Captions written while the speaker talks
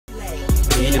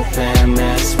and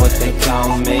that's what they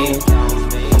call me.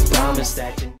 I promise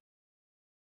that you.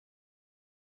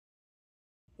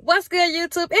 What's good,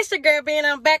 YouTube? It's your girl B, and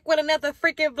I'm back with another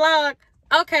freaking vlog.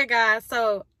 Okay, guys,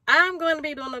 so I'm going to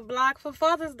be doing a vlog for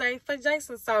Father's Day for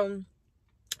Jason. So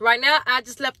right now, I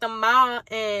just left the mall,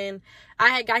 and I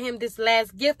had got him this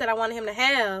last gift that I wanted him to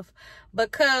have,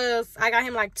 because I got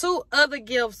him like 2 other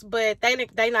gifts, but they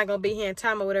not gonna be here in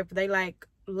time or whatever. They like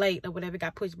late or whatever,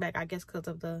 got pushed back, I guess, because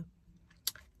of the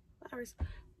virus.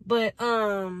 But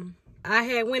I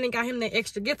had went and got him the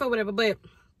extra gift or whatever. But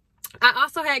I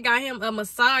also had got him a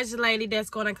massage lady that's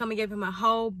gonna come and give him a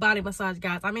whole body massage,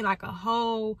 guys. I mean, like a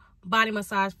whole body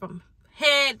massage from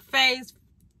head, face,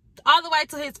 all the way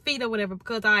to his feet or whatever,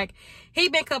 because like he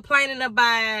been complaining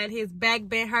about his back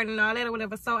been hurting and all that or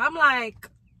whatever. So I'm like,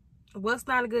 what's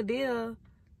not a good deal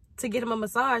to get him a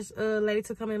massage lady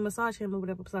to come and massage him or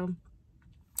whatever. So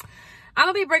I'm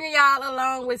gonna be bringing y'all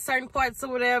along with certain parts or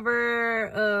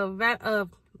whatever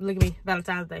look at me,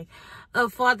 Valentine's Day,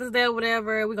 Father's Day or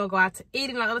whatever. We're gonna go out to eat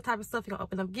and all other type of stuff. We're gonna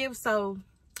open up gifts. So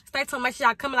stay tuned. Make sure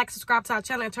y'all come and like, subscribe to our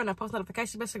channel, and turn on post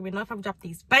notifications bell so you know if I drop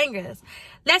these bangers.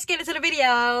 Let's get into the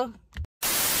video.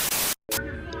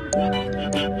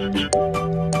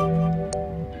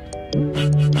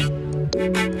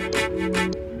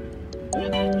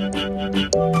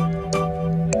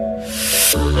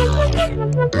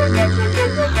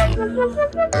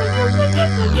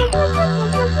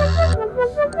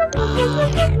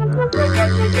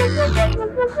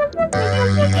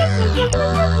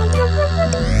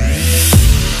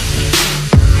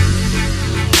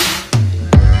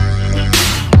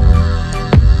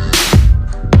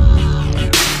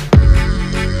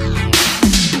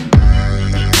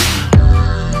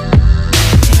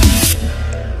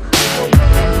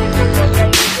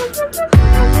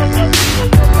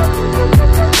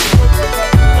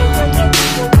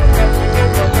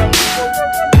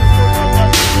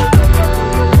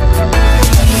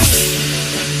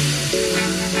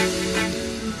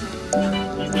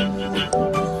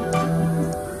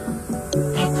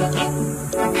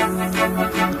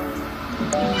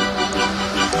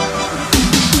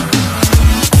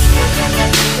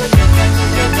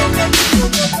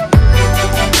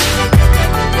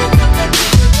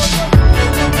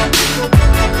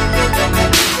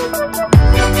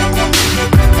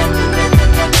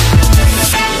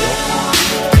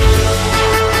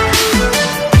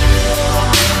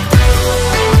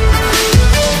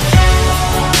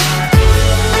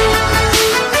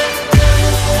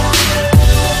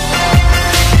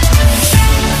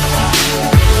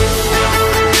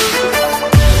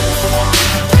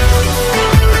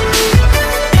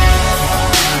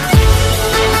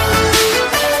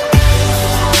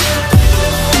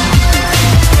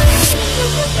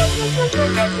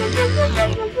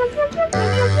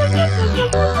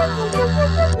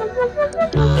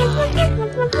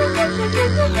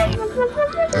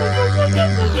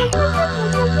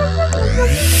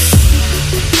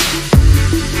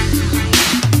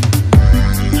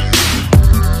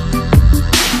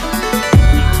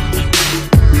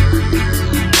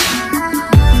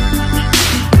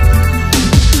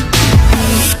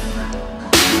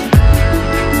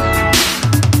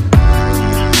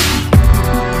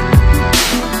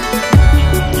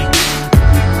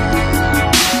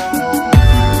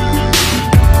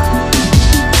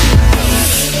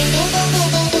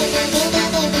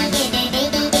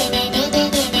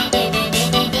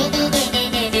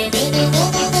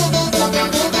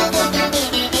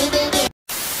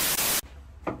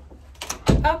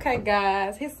 Okay,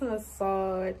 guys, his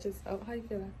massage is over. How you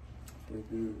feeling? Feel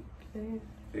good. Yeah.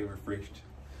 Feel refreshed.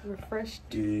 Refreshed.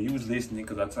 Yeah, you was listening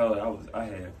because I told her I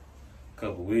had a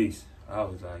couple weeks. I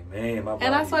was like, man, my body.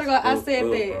 And I swear to God, I said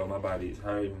that. Bro, my body is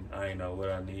hurting. I ain't know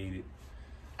what I needed.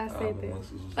 I said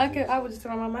that. Okay, I was just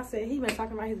telling my mom. I said he been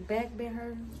talking about his back been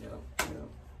hurting. Yeah.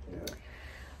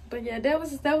 But yeah, that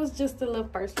was just the little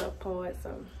first little part.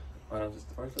 So. Oh, that was just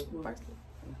the first little part.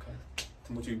 Okay.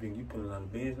 So what you putting on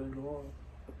the beds tomorrow?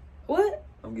 What?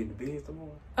 I'm getting the beds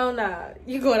tomorrow. Oh nah,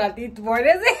 you going out these tomorrow?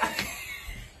 That's it.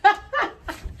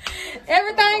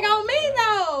 Everything on me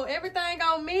though. Everything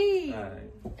on me. All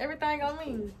right. Everything on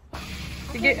me.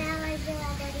 You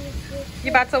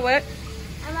You about to what?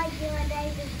 I like doing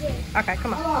David's gift. Okay,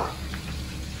 come on.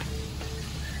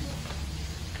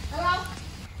 Hello?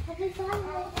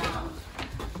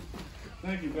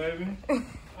 Thank you, baby.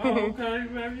 Oh, okay,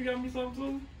 baby. You got me something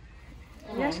too?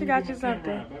 Yeah, she got you something.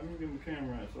 Let me give me the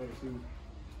camera out so I can see.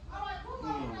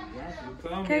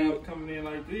 Tell me Can I you- was coming in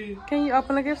like this. Can you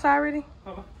open the gifts already?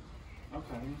 Hold on.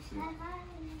 Okay, let me see.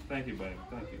 Thank you, baby.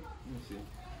 Thank you. Let me see.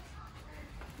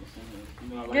 You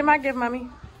know, I like Get my gift, mommy.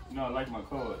 You know, I like my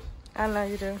cards. I know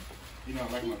you do. You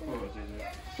don't like my clothes,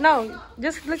 JJ. No,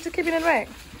 just let's just keep it in the rack.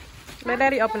 Let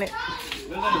Daddy open it.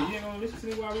 You ain't gonna listen to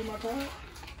me while I read my card?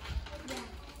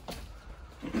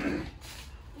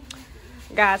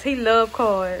 Guys, he love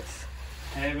cards.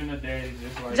 Having a daddy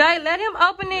just like Jay, let him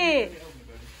open it.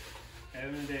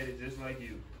 Having a daddy just like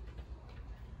you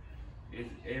is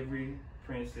every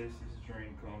princess's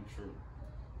dream come true.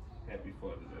 Happy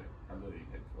Father's Day. I love you.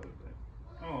 Happy Father's Day.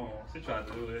 Oh, she tried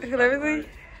to do this. Let me see.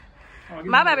 Oh,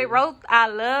 My baby wrote, "I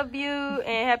love you"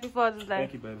 and Happy Father's Day.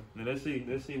 Thank you, baby. Now let's see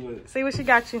what. See what she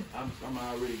got you. I'm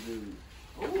already good.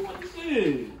 Oh, what is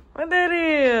this? What that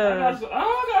is?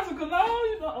 I got some cologne.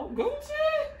 You know,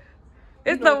 Gucci.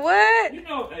 It's You know, the what? You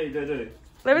know, hey JJ.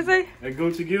 Let me see. That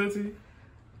Gucci guilty.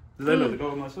 Does that look to go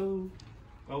with my shoes?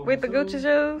 With the Gucci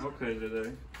shoes? Okay,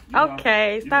 JJ.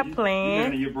 Okay, stop playing. You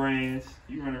running your brands.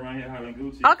 You running around here hollering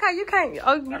Gucci. Okay, you can't.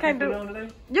 Oh, you can't do it. Today?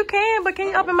 You can, but can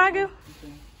you open my gift?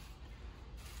 Okay.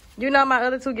 You know my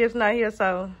other two gifts not here,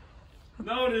 so.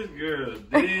 No, this girl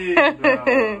big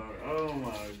dog. Oh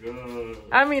my god.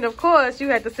 I mean, of course, you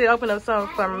had to sit open up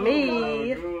something for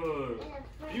me. Oh my god.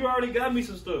 You already got me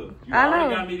some stuff. You I already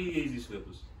know. got me the easy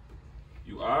slippers.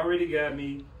 You already got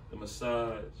me the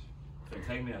massage.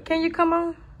 Take me out. Can you come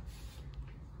on?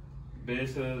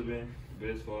 Best husband,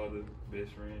 best father,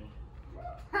 best friend.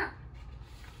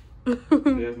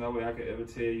 There's no way I could ever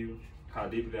tell you how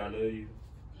deeply I love you,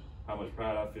 how much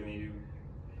pride I feel in you,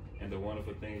 and the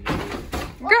wonderful things you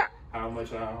do. Girl. How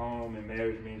much our home and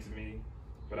marriage mean to me,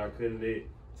 but I couldn't let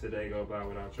today go by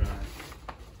without trying.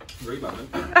 Read about it.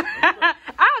 I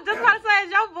was just about to say,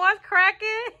 is your voice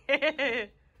cracking?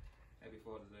 Happy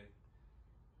Father's Day.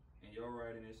 And your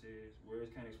writing, it says,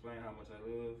 words can't explain how much I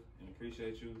love and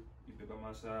appreciate you. You've been by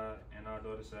my side and our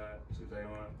daughter's side since day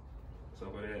one. So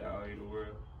for that, I owe you the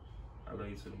world. I love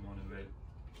you to the morning, baby.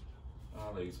 I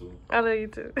love you too. I love you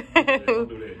too. Don't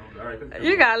do that. All right,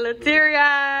 You got a little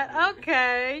teary-eyed.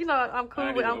 Okay. You know, I'm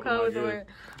cool with the word.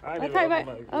 Okay, wait.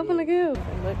 Open the gift.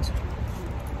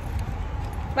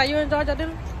 But you enjoyed your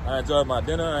dinner? I enjoyed my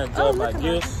dinner. I enjoyed my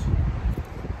gifts.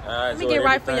 Let me get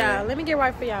right for y'all. Let me get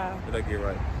right for y'all. Did I get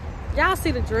right? Y'all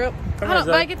see the drip. Come Hold on, up,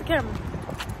 Zay. babe. Get the camera.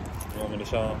 You want me to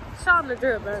show them? Show them the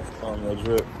drip, babe. Show them the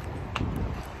drip.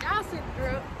 Y'all see the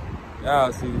drip.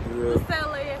 Y'all see the drip. The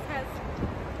cell has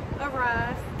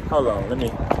arrived. Hold on, let me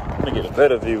get a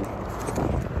better view.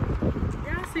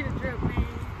 Y'all see the drip, man.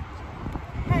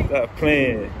 Hey. Stop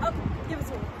playing. Oh, give it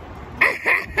to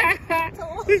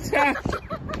him.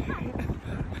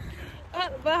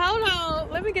 But hold on,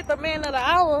 let me get the man of the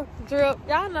hour drip.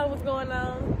 Y'all know what's going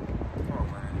on.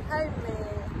 Hey man,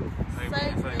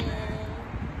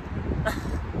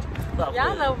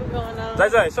 y'all know what's going on.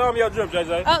 JJ, show him your drip,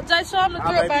 JJ. Oh, Jay, show him the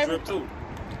drip, baby. Drip too.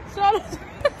 Show him the drip.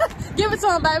 Give it to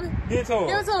him, baby. Give it to him.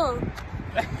 Give it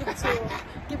to him.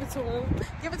 Give it to him. Give it to him.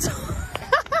 Give it to him.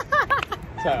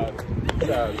 Child.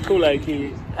 Kool-Aid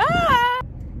kid. Ah.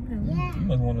 You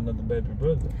must want another baby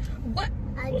brother. What?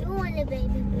 I do want a baby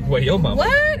brother. Wait, your mama.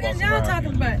 What is y'all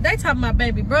talking about? They talking about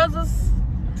baby brothers.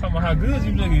 Talking about how good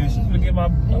you look. She's gonna get my.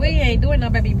 We ain't doing no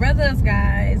baby brothers,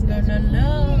 guys. No.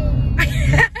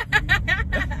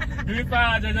 Do you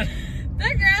find JJ?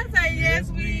 That girl say yes,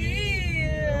 we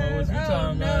is. Oh, what you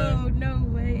talking about? No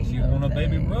way. She want a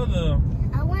baby brother.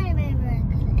 I want a baby brother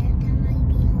because every time I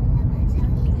be home by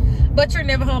myself. But you're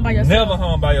never home by yourself. Never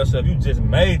home by yourself. You just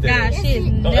made that. God, shit.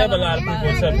 Don't Never ever lie to people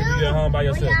and tell people you're home by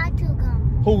yourself. Where y'all two go?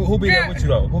 Who be there with you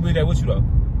though? Who be there with you though?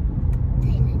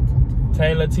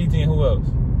 Taylor, Titi, and who else?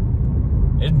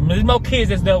 There's more kids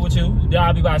that's there with you.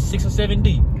 Y'all be about 6 or 7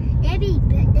 deep. I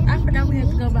forgot we had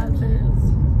to go by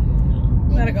ourselves.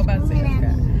 Gotta go by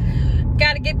ourselves.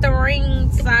 Gotta get the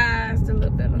ring sized a little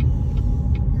better.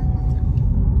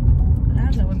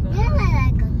 I know what's going You're on.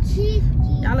 like a cheeky.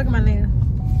 Y'all look at my nails.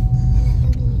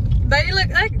 They look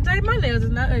like my nails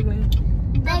is not ugly.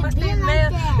 They be like nails.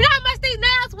 that. You know how much these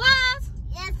nails was?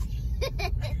 Yes.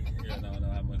 Yeah, no,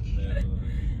 how much is that?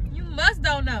 You must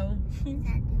don't know.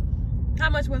 How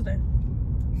much was that?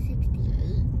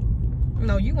 68.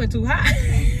 No, you went too high.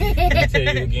 Let me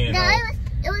tell you again. No,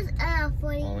 it was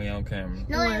 40. Oh, we on camera.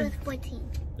 No, it was 14.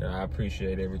 Yeah, I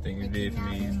appreciate everything you did for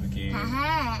me this weekend.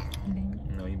 Haha.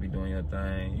 You know, you be doing your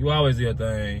thing. You always do your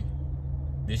thing.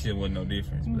 This shit wasn't no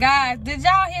difference. But Guys, did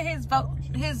y'all hear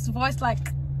his voice like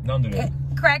don't do that.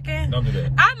 cracking? Don't do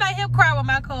that. I made him cry with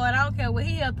my card. I don't care what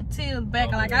he held the tears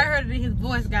back. Don't Like do I that. heard it in his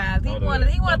voice, guys. He Don't do wanted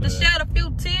that. he wanted to Don't do that. shed a few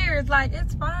tears. Like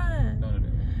it's fine. Don't do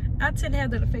that. I tend to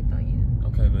have that effect on you.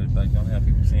 Okay, but like, don't have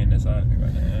people saying that side of me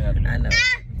right now. You ain't gotta do that. I know.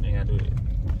 You ain't gotta do that.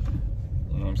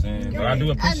 You know what I'm saying? But I do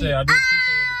appreciate everything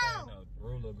though.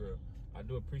 Real little girl. I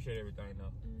do appreciate everything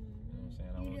though. You know what I'm saying?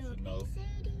 I want you to know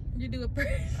You do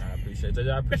appreciate. I appreciate that.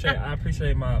 I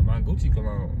appreciate my Gucci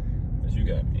cologne that you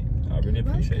got me. I really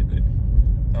appreciate that.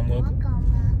 I'm welcome.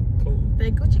 Cool.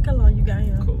 That Gucci cologne you got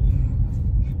here. Cool.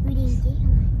 We didn't get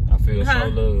him. I feel so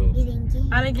loved. You didn't get him.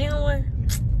 I didn't get him one.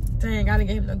 Dang, I didn't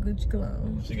get him no Gucci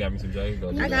cologne. She got me some J's though.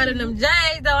 I got him them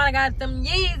J's though. I got them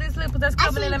Yeezy slippers that's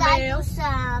coming in the I mail. got you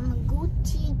some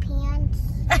Gucci pants.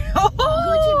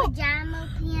 Gucci pajama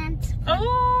pants.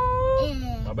 Oh.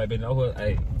 Yeah. My baby know what?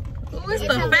 Hey. It's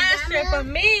the fashion for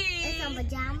me. It's some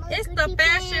pajamas. It's Gucci the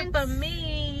fashion pants, for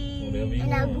me. Whatever you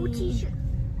and a want. Gucci shirt.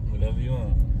 Whatever you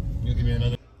want. You give me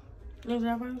another. I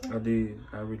I did.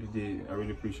 I really did. I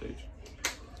really appreciate you.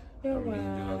 You're I really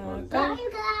welcome. enjoy Bye,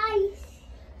 you guys.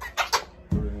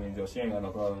 I really enjoy. She ain't got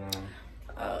no clothes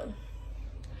on.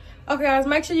 Okay, guys,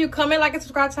 make sure you comment, like, and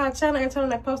subscribe to our channel and turn on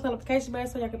that post notification bell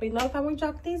so y'all can be notified when we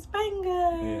drop these bangers.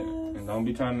 Yeah. And don't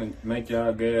be trying to make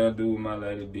y'all girl do what my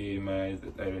lady did, man.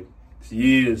 It's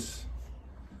years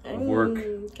of work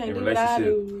Can't in do what I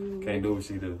relationship. do. Can't do what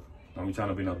she do. Don't be trying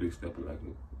to be no big stepper like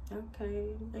that. Okay,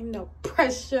 ain't no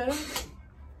pressure.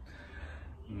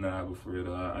 Nah, but for real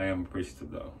though, I am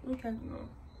appreciative though. Okay. You know.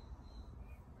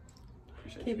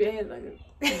 Appreciate Keep you. your head like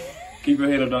it. Keep your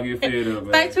head up, don't get fed up,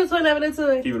 man. Stay true to it, never do to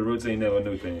it. Keep it a routine, never a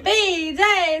new thing.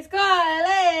 BJ Squad,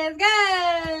 let's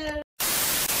go.